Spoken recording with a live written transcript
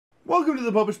Welcome to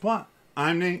the Popish Plot.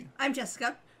 I'm Nate. I'm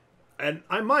Jessica. And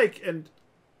I'm Mike. And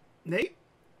Nate,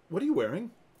 what are you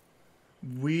wearing?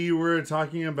 We were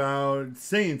talking about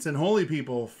saints and holy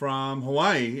people from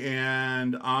Hawaii,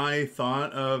 and I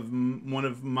thought of one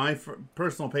of my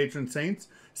personal patron saints,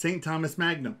 Saint Thomas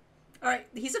Magnum. All right,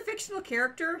 he's a fictional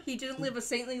character. He didn't live a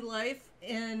saintly life,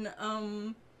 and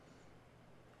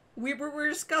we were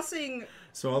discussing.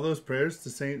 So all those prayers to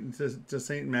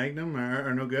Saint Magnum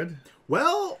are no good.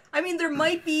 Well, I mean, there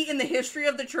might be in the history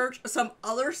of the church some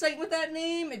other saint with that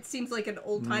name. It seems like an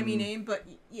old-timey name, but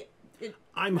yeah,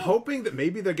 I'm hoping that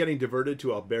maybe they're getting diverted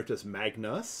to Albertus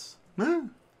Magnus. Huh?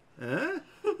 Eh?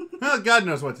 Well, God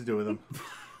knows what to do with him.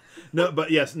 No,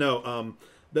 but yes, no.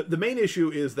 The main issue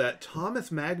is that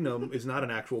Thomas Magnum is not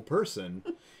an actual person.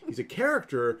 He's a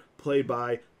character played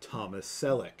by Thomas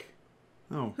Selleck.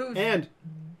 Oh. And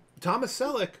Thomas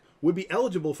Selleck would be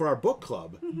eligible for our book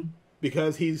club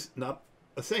because he's not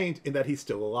a saint in that he's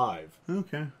still alive.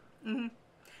 Okay. Mm-hmm.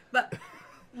 But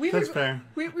That's fair.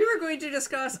 We were going to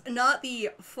discuss not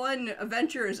the fun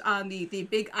adventures on the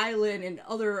Big Island and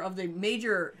other of the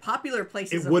major popular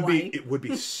places of Hawaii. It would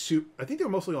be I think they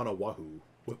were mostly on Oahu,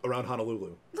 around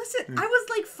Honolulu. Listen, I was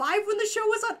like 5 when the show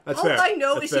was on. That's All fair. I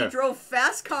know That's is fair. he drove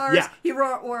fast cars. Yeah. He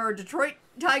wore a Detroit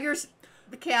Tigers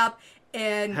cap.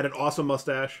 And had an awesome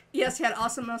mustache. Yes, he had an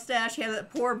awesome mustache. He had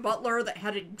that poor butler that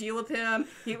had to deal with him.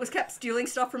 He was kept stealing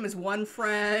stuff from his one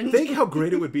friend. Think how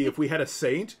great it would be if we had a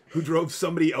saint who drove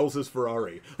somebody else's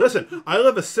Ferrari. Listen, I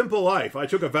live a simple life. I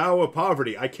took a vow of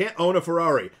poverty. I can't own a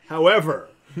Ferrari. However,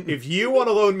 if you want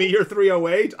to loan me your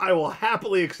 308, I will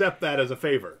happily accept that as a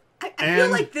favor. I feel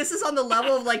like this is on the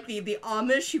level of like the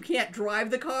Amish who can't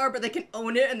drive the car, but they can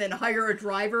own it and then hire a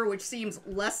driver, which seems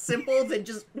less simple than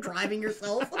just driving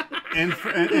yourself. And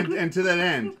to that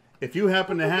end, if you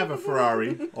happen to have a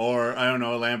Ferrari or I don't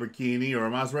know, a Lamborghini or a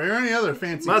Maserati or any other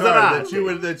fancy car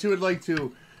that you would like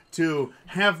to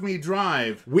have me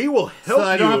drive, we will help so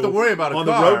I don't have to worry about a on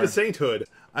car. The road to sainthood.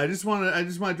 I just want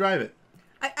to drive it.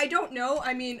 I don't know.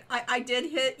 I mean, I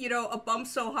did hit, a bump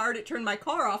so hard it turned my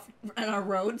car off on our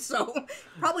road, so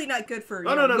probably not good for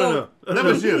No. That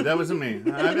was you. That wasn't me.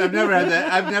 I've never had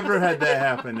that. I've never had that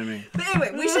happen to me. But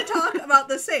anyway, we should talk about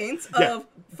the saints of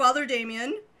Father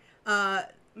Damien,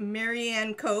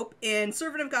 Marianne Cope, and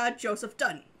servant of God Joseph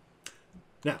Dutton.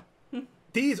 Now,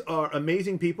 these are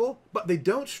amazing people, but they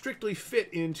don't strictly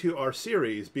fit into our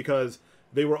series because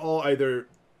they were all either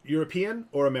European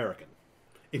or American.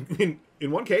 In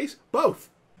one case,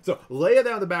 both. So lay it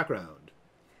down the background.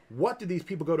 What did these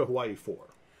people go to Hawaii for?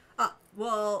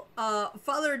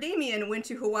 Father Damien went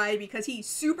to Hawaii because he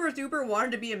super duper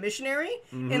wanted to be a missionary.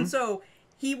 Mm-hmm. And so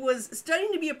he was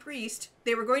studying to be a priest.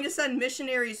 They were going to send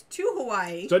missionaries to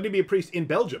Hawaii. Studying to be a priest in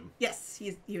Belgium. Yes,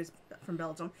 he was from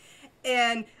Belgium.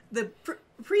 And the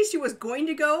priest who was going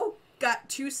to go got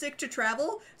too sick to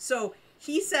travel. So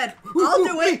he said, I'll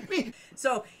do it.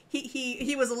 So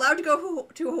he was allowed to go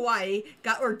to Hawaii,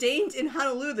 got ordained in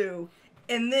Honolulu,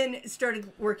 and then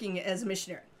started working as a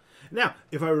missionary. Now,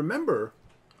 if I remember,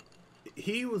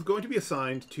 he was going to be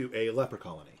assigned to a leper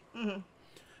colony. Mm-hmm.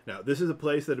 Now, this is a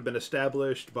place that had been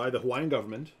established by the Hawaiian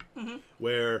government,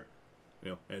 where,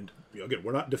 and again,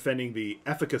 we're not defending the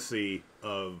efficacy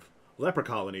of leper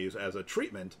colonies as a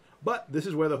treatment, but this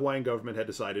is where the Hawaiian government had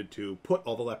decided to put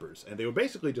all the lepers, and they were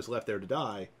basically just left there to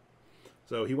die.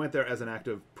 So he went there as an act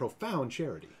of profound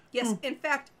charity. Yes, in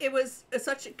fact, it was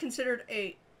considered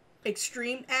a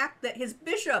extreme act that his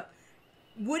bishop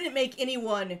wouldn't make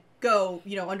anyone go,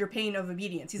 under pain of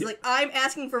obedience. He's like, I'm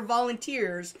asking for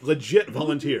volunteers. Legit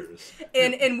volunteers.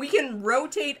 and we can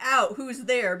rotate out who's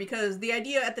there, because the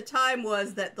idea at the time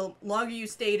was that the longer you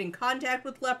stayed in contact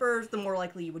with lepers, the more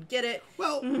likely you would get it.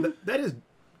 Well, that is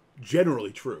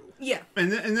generally true. Yeah.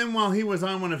 And then while he was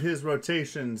on one of his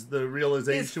rotations, the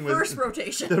realization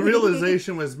the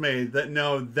realization was made that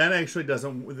no, that actually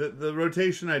doesn't. The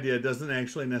rotation idea doesn't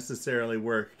actually necessarily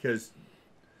work, because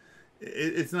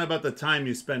it's not about the time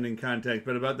you spend in contact,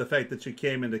 but about the fact that you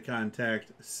came into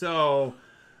contact. So,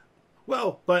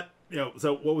 well, but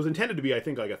so what was intended to be, I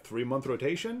think, like a 3-month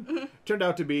rotation turned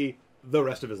out to be the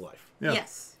rest of his life. Yeah.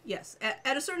 Yes.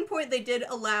 At a certain point, they did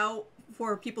allow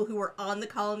for people who were on the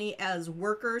colony as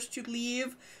workers to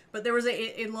leave, but there was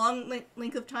a long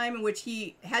length of time in which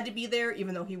he had to be there,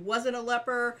 even though he wasn't a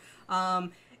leper,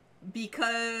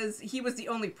 because he was the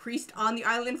only priest on the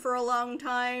island for a long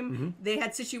time. Mm-hmm. They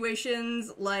had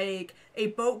situations like a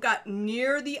boat got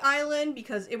near the island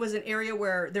because it was an area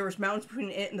where there was mountains between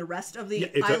it and the rest of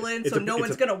the island, so no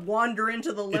one's going to wander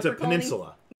into the leper colony. It's a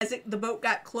peninsula. As the boat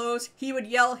got close, he would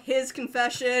yell his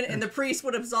confession, and the priest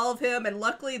would absolve him. And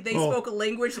luckily, they spoke a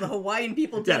language the Hawaiian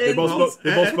people didn't. They both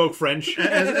spoke French.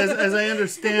 As I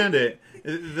understand it,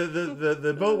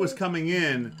 the boat was coming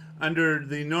in under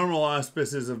the normal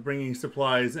auspices of bringing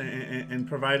supplies and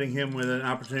providing him with an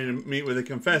opportunity to meet with a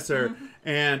confessor.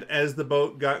 And as the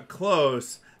boat got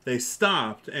close, they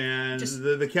stopped, and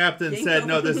the captain said,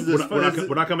 "No, this is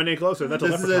we're not coming any closer. That's a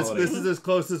leper colony. This is as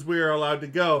close as we are allowed to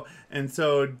go." And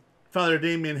so Father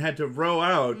Damien had to row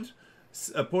out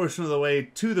a portion of the way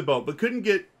to the boat, but couldn't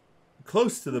get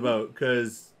close to the boat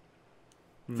because,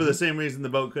 for the same reason, the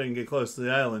boat couldn't get close to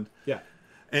the island. Yeah,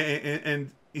 and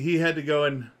he had to go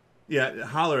and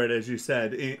holler it, as you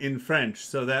said, in French,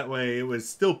 so that way it was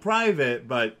still private,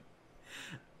 but.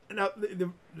 Now,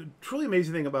 the truly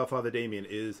amazing thing about Father Damien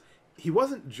is he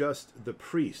wasn't just the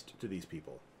priest to these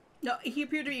people. No, he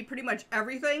appeared to be pretty much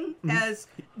everything. As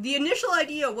the initial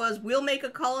idea was, we'll make a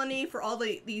colony for all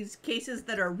these cases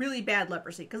that are really bad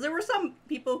leprosy. Because there were some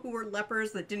people who were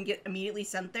lepers that didn't get immediately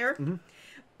sent there.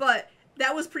 But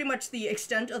that was pretty much the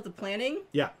extent of the planning.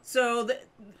 Yeah. So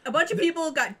a bunch of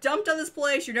people got dumped on this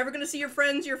place. You're never going to see your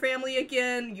friends, your family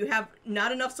again. You have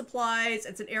not enough supplies.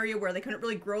 It's an area where they couldn't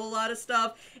really grow a lot of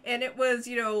stuff. And it was,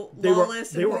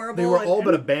 lawless and horrible. They were all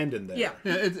but abandoned there. Yeah.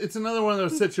 It's another one of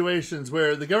those situations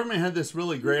where the government had this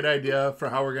really great idea for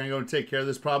how we're going to go and take care of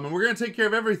this problem. And we're going to take care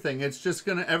of everything. It's just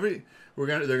going to,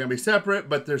 they're going to be separate,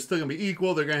 but they're still going to be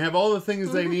equal. They're going to have all the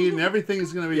things they need, and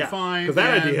everything's going to be fine. Because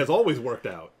that idea has always worked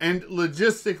out. And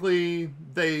logistically,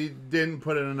 they didn't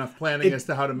put in enough planning as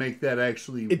to how to make that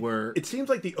actually work. It seems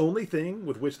like the only thing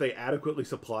with which they adequately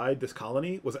supplied this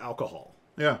colony was alcohol.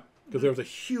 Yeah. Because there was a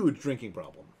huge drinking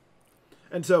problem.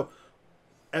 And so,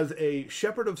 as a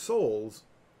shepherd of souls,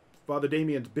 Father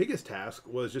Damien's biggest task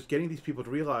was just getting these people to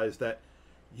realize that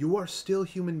you are still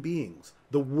human beings.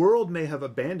 The world may have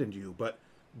abandoned you, but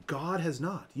God has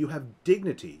not. You have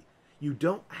dignity. You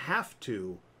don't have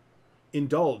to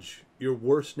indulge your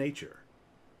worst nature.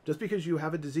 Just because you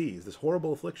have a disease, this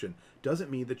horrible affliction, doesn't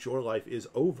mean that your life is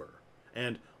over.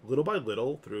 And little by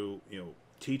little, through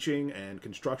teaching and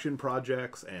construction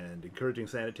projects and encouraging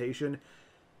sanitation,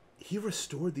 he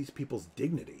restored these people's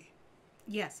dignity.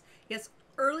 Yes.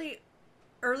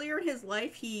 Earlier in his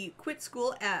life, he quit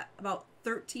school at about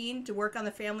 13 to work on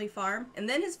the family farm, and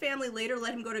then his family later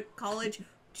let him go to college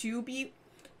to be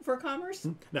for commerce.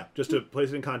 Now, just to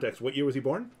place it in context, what year was he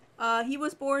born? He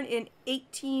was born in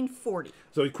 1840.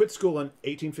 So he quit school in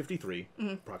 1853,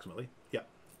 approximately. Yeah.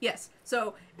 Yes.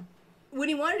 So when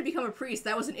he wanted to become a priest,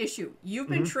 that was an issue. You've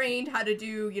been trained how to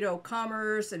do,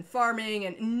 commerce and farming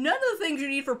and none of the things you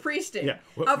need for priesting. Yeah.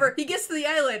 However, he gets to the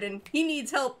island and he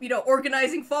needs help,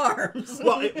 organizing farms.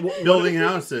 Building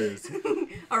houses.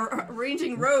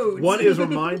 Arranging roads. One is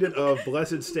reminded of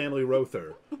Blessed Stanley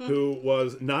Rother, who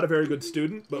was not a very good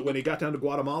student, but when he got down to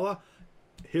Guatemala,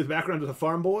 his background as a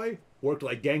farm boy worked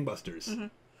like gangbusters.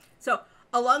 So,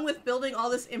 along with building all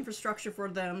this infrastructure for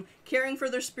them, caring for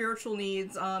their spiritual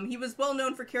needs, he was well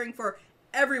known for caring for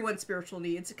everyone's spiritual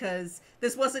needs, because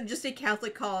this wasn't just a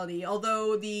Catholic colony.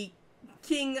 Although the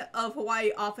King of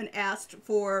Hawaii often asked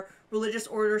for religious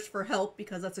orders for help,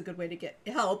 because that's a good way to get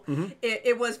help,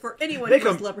 it was for anyone who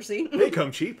has leprosy. They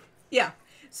come cheap. Yeah.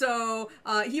 So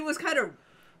he was kind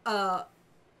of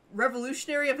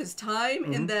revolutionary of his time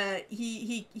in that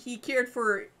he cared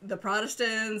for the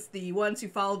Protestants, the ones who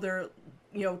followed their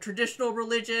traditional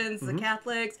religions, the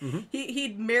Catholics.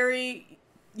 He'd marry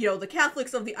the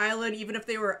Catholics of the island, even if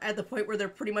they were at the point where they're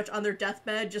pretty much on their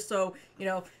deathbed, just so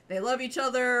they love each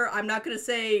other. I'm not going to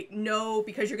say no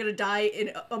because you're going to die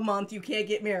in a month, you can't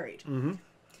get married.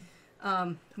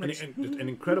 An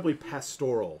incredibly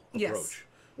pastoral approach. Yes.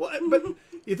 Well, but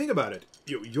you think about it,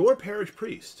 your parish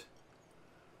priest,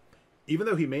 even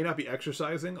though he may not be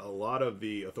exercising a lot of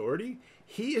the authority,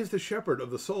 he is the shepherd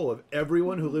of the soul of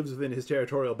everyone who lives within his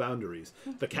territorial boundaries.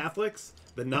 The Catholics,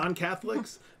 the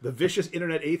non-Catholics, the vicious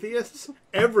internet atheists,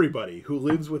 everybody who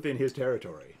lives within his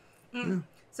territory.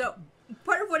 So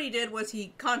part of what he did was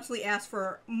he constantly asked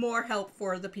for more help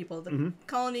for the people of the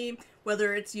colony,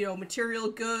 whether it's,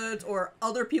 material goods or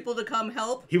other people to come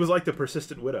help. He was like the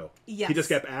persistent widow. Yes. He just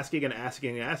kept asking and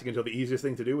asking and asking until the easiest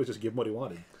thing to do was just give him what he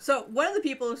wanted. So one of the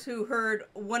people who heard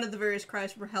one of the various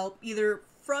cries for help, either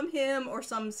from him or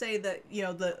some say that,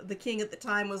 the king at the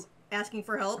time was asking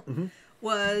for help,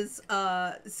 was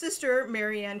Sister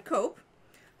Marianne Cope,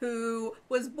 who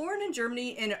was born in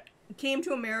Germany and came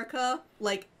to America,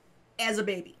 as a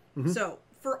baby. So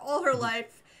for all her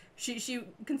life, She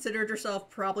considered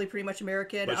herself probably pretty much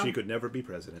American. But she could never be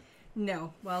president.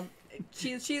 No, well,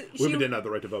 Women didn't have the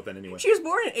right to vote then anyway. She was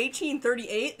born in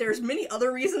 1838. There's many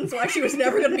other reasons why she was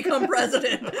never going to become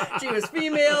president. She was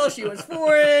female, she was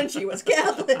foreign, she was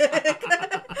Catholic.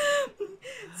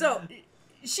 So,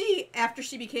 after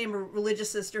she became a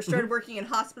religious sister, started working in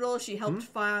hospitals. She helped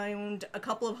found a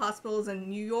couple of hospitals in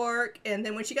New York. And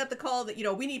then when she got the call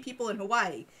that, we need people in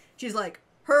Hawaii, she's like,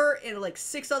 her and like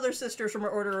 6 other sisters from her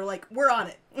order are like, we're on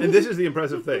it. And this is the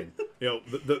impressive thing.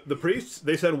 The priests,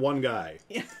 they send one guy.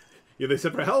 Yeah. They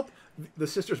said for help, the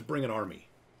sisters bring an army.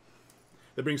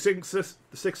 They bring 6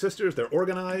 sisters, they're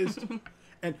organized.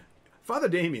 And Father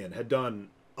Damien had done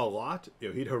a lot.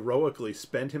 He'd heroically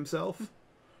spent himself.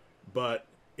 But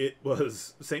it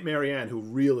was St. Marianne who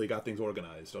really got things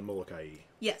organized on Molokai.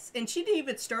 Yes, and she didn't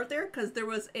even start there because there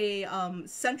was a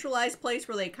centralized place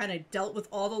where they kind of dealt with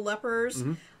all the lepers,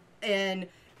 and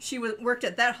she worked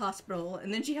at that hospital,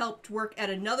 and then she helped work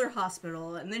at another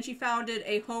hospital, and then she founded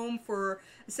a home for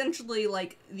essentially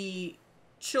like the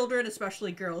children,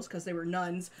 especially girls, because they were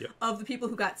nuns, of the people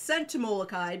who got sent to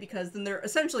Molokai, because then they're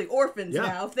essentially orphans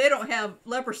now. If they don't have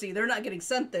leprosy, they're not getting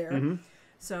sent there.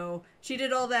 So she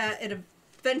did all that, and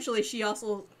eventually she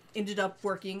also ended up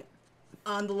working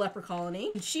on the leper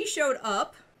colony. She showed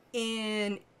up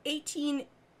in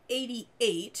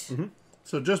 1888.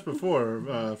 So just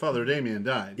before Father Damien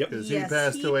died, because he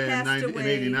passed away in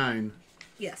 89.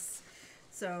 Yes.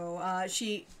 So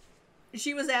she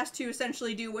was asked to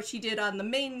essentially do what she did on the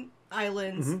main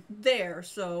islands there.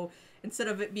 So instead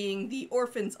of it being the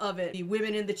orphans of it, the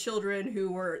women and the children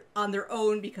who were on their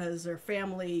own because their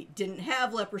family didn't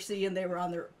have leprosy and they were on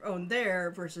their own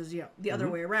there versus, the other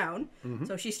way around.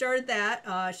 So she started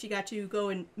that. She got to go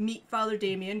and meet Father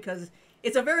Damien because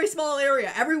it's a very small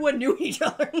area. Everyone knew each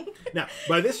other. Now,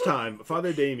 by this time,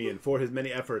 Father Damien, for his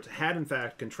many efforts, had in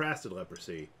fact contrasted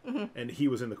leprosy, and he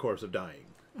was in the course of dying.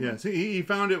 Yes, he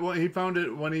found it. He found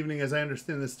it one evening, as I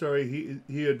understand the story.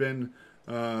 He had been,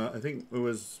 I think it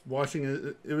was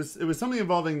washing. It was something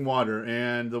involving water,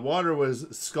 and the water was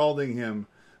scalding him,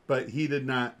 but he did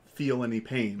not feel any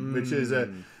pain, which is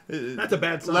that's a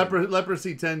bad sign.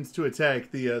 Leprosy tends to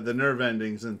attack the nerve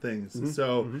endings and things.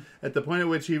 So at the point at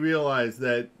which he realized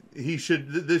that this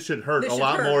should hurt a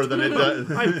lot more than it does.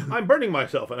 I'm burning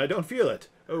myself and I don't feel it.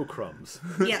 Oh, crumbs.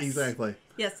 Yes. Exactly.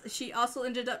 Yes. She also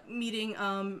ended up meeting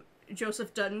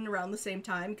Joseph Dutton around the same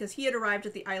time because he had arrived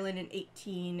at the island in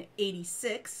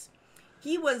 1886.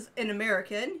 He was an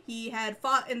American. He had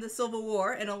fought in the Civil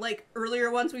War, and unlike earlier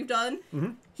ones we've done,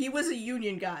 he was a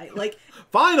Union guy. Like,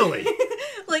 finally!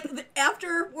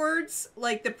 Afterwards,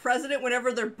 like, the president,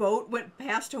 whenever their boat went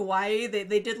past Hawaii,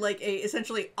 they did, like,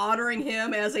 essentially honoring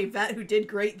him as a vet who did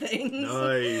great things.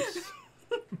 Nice.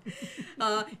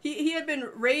 He had been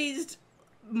raised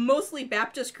mostly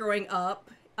Baptist growing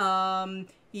up.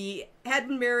 He had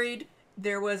been married.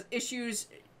 There was issues.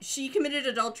 She committed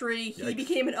adultery. Yikes. He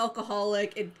became an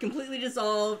alcoholic. It completely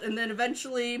dissolved, and then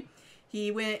eventually he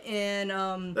went and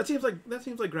that seems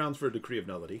like grounds for a decree of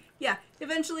nullity. Yeah,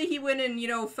 eventually he went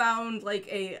and found like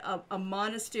a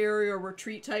monastery or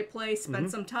retreat type place.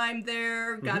 Spent some time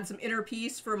there. Got some inner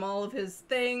peace from all of his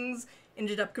things.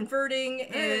 Ended up converting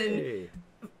and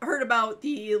heard about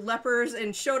the lepers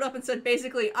and showed up and said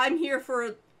basically, "I'm here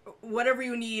for whatever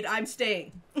you need. I'm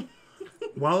staying."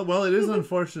 Well, it is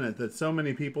unfortunate that so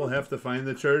many people have to find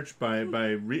the church by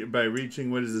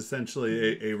reaching what is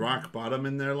essentially a rock bottom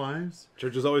in their lives.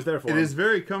 Church is always there for them. It is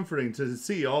very comforting to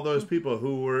see all those people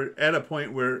who were at a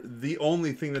point where the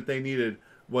only thing that they needed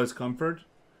was comfort,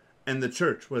 and the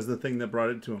church was the thing that brought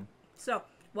it to them. So,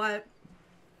 why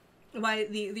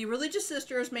the religious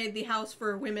sisters made the house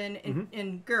for women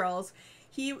and girls,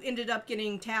 he ended up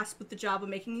getting tasked with the job of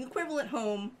making an equivalent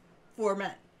home for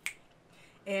men.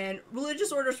 And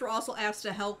religious orders were also asked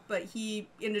to help, but he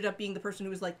ended up being the person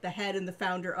who was like the head and the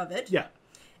founder of it. Yeah.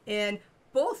 And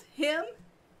both him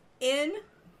and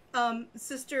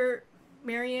Sister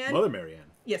Marianne... Mother Marianne.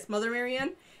 Yes, Mother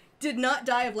Marianne did not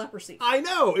die of leprosy. I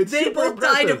know! They both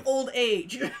died of old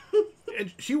age.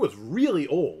 And she was really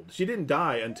old. She didn't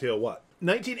die until, what?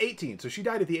 1918. So she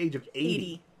died at the age of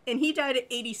 80. And he died at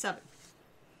 87.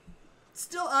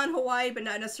 Still on Hawaii, but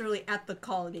not necessarily at the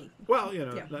colony. Well,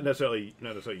 not necessarily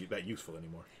that useful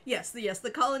anymore. Yes, the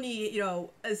colony,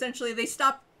 essentially they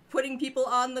stopped putting people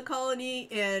on the colony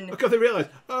and... Because they realized,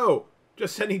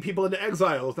 just sending people into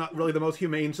exile is not really the most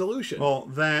humane solution. Well,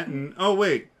 that and... Oh,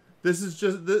 wait. This is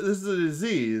a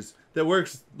disease that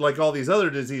works like all these other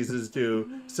diseases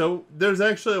do. So there's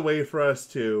actually a way for us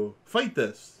to fight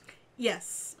this.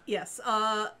 Yes, yes.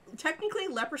 Technically,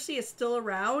 leprosy is still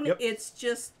around. Yep. It's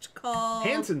just called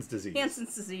Hansen's disease.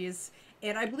 Hansen's disease,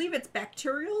 and I believe it's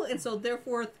bacterial, and so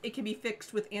therefore it can be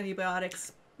fixed with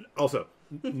antibiotics. Also,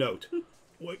 note,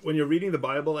 when you're reading the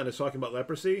Bible and it's talking about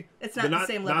leprosy, It's not the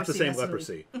same Not the same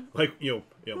leprosy leprosy. Like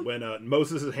when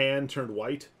Moses' hand turned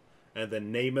white, and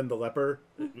then Naaman the leper,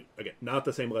 again, not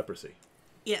the same leprosy.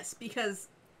 Yes, because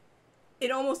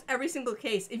in almost every single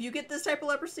case, if you get this type of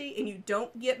leprosy and you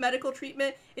don't get medical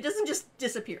treatment, it doesn't just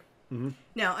disappear. Mm-hmm.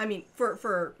 Now, I mean,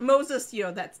 for Moses,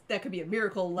 that could be a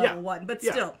miracle level 1, but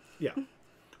still. Yeah.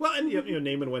 Well, and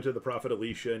Naaman went to the prophet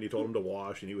Elisha and he told him to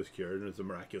wash and he was cured, and it's a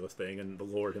miraculous thing, and the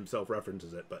Lord himself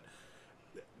references it. But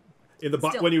in the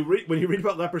when you read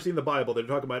about leprosy in the Bible, they're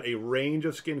talking about a range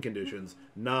of skin conditions,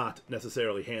 not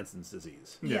necessarily Hansen's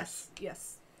disease. Yes.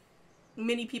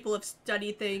 Many people have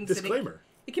studied things. Disclaimer.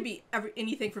 It could be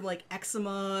anything from like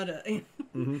eczema to.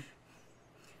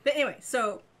 But anyway,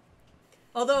 so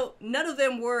although none of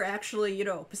them were actually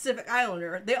Pacific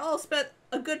Islander, they all spent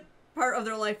a good part of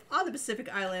their life on the Pacific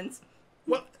Islands.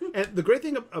 Well, and the great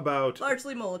thing about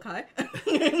largely Molokai.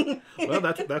 Well,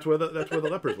 that's where the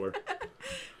lepers were.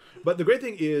 But the great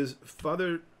thing is,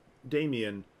 Father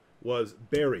Damien was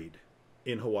buried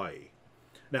in Hawaii.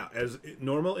 Now, as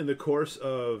normal in the course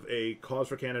of a cause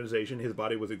for canonization, his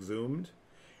body was exhumed,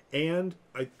 and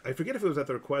I forget if it was at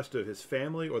the request of his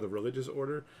family or the religious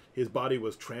order, his body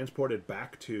was transported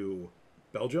back to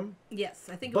Belgium. Yes,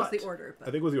 I think it was the order. I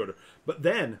think it was the order. But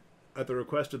then, at the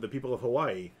request of the people of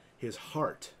Hawaii, his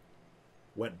heart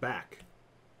went back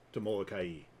to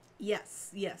Molokai.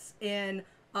 Yes, and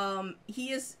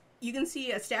he is. You can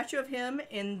see a statue of him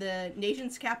in the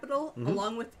nation's capital,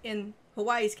 along with in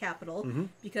Hawaii's capital,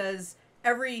 because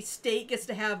every state gets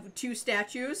to have 2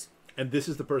 statues. And this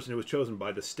is the person who was chosen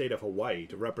by the state of Hawaii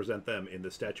to represent them in the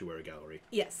statuary gallery.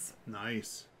 Yes.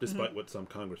 Nice. Despite what some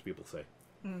Congress people say.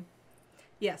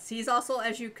 Yes, he's also,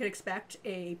 as you could expect,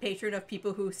 a patron of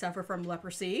people who suffer from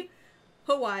leprosy.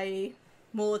 Hawaii,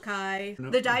 Molokai,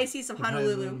 the Diocese of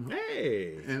Honolulu.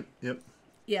 Hey! Yep.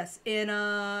 Yes,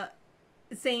 and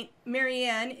Saint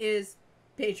Marianne is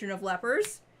patron of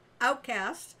lepers,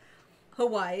 outcast,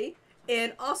 Hawaii,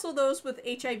 and also those with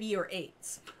HIV or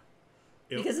AIDS.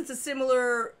 Because it's a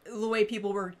similar the way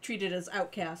people were treated as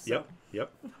outcasts. So.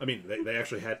 Yep. I mean, they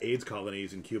actually had AIDS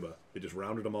colonies in Cuba. They just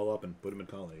rounded them all up and put them in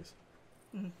colonies.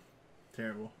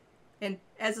 Terrible. And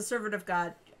as a servant of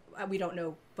God, we don't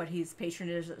know what his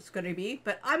patronage is going to be,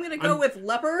 but I'm going to go with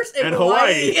lepers and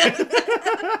Hawaii.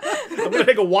 I'm going to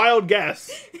take a wild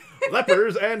guess.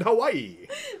 Lepers and Hawaii.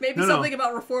 Maybe something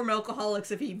about reform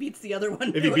alcoholics if he beats the other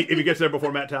one. If he gets there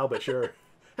before Matt Talbot, sure.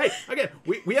 Hey, again,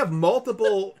 we have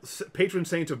multiple patron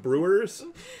saints of brewers,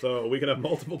 so we can have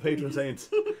multiple patron saints.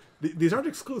 These aren't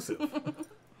exclusive.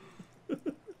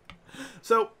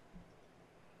 So,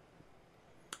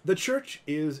 the church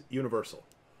is universal,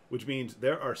 which means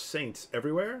there are saints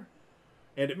everywhere,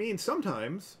 and it means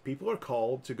sometimes people are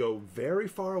called to go very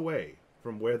far away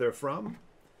from where they're from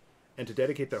and to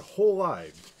dedicate their whole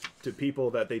lives to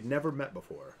people that they'd never met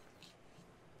before.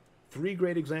 3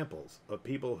 great examples of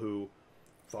people who,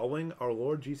 following our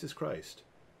Lord Jesus Christ,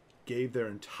 gave their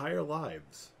entire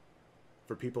lives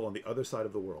for people on the other side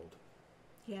of the world.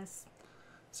 Yes.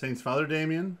 Saints Father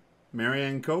Damien,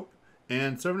 Marianne Cope,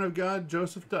 and Servant of God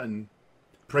Joseph Dutton.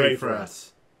 Pray for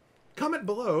us. Comment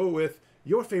below with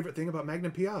your favorite thing about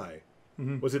Magnum P.I.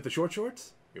 Was it the short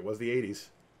shorts? It was the 80s.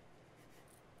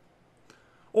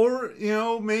 Or,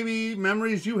 maybe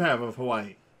memories you have of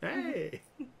Hawaii. Hey!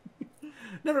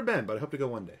 Never been, but I hope to go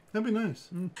one day. That'd be nice.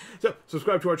 So,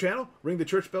 subscribe to our channel, ring the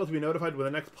church bell to be notified when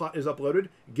the next plot is uploaded,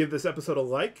 give this episode a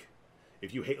like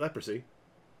if you hate leprosy.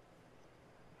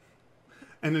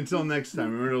 And until next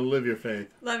time, remember to live your faith.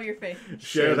 Love your faith.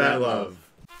 Share that love.